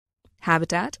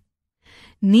habitat.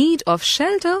 Need of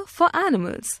shelter for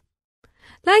animals.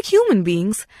 Like human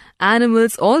beings,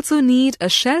 animals also need a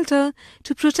shelter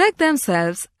to protect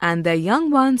themselves and their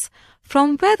young ones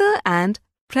from weather and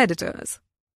predators.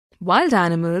 Wild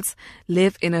animals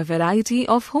live in a variety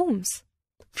of homes,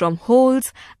 from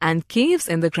holes and caves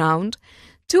in the ground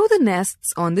to the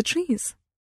nests on the trees.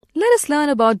 Let us learn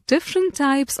about different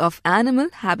types of animal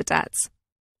habitats.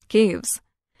 Caves.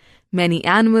 Many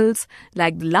animals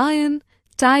like the lion,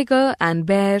 tiger and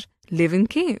bear live in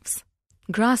caves.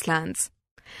 Grasslands.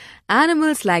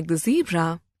 Animals like the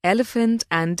zebra, elephant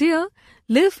and deer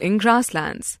live in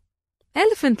grasslands.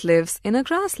 Elephant lives in a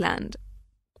grassland.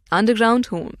 Underground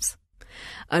homes.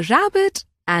 A rabbit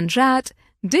and rat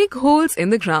dig holes in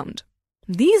the ground.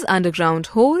 These underground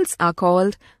holes are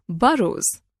called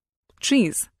burrows.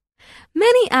 Trees.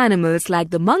 Many animals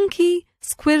like the monkey,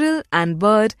 squirrel and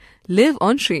bird live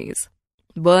on trees.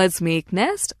 Birds make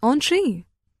nest on tree.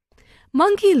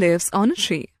 Monkey lives on a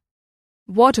tree.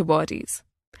 Waterbodies.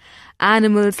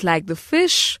 Animals like the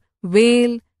fish,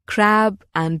 whale, crab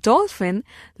and dolphin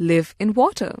live in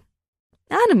water.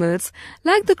 Animals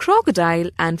like the crocodile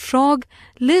and frog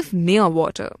live near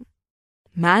water.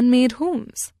 Man-made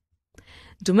homes.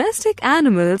 Domestic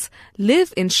animals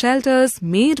live in shelters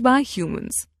made by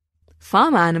humans.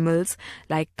 Farm animals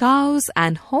like cows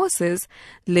and horses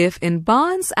live in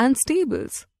barns and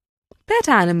stables. Pet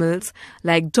animals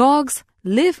like dogs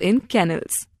live in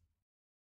kennels.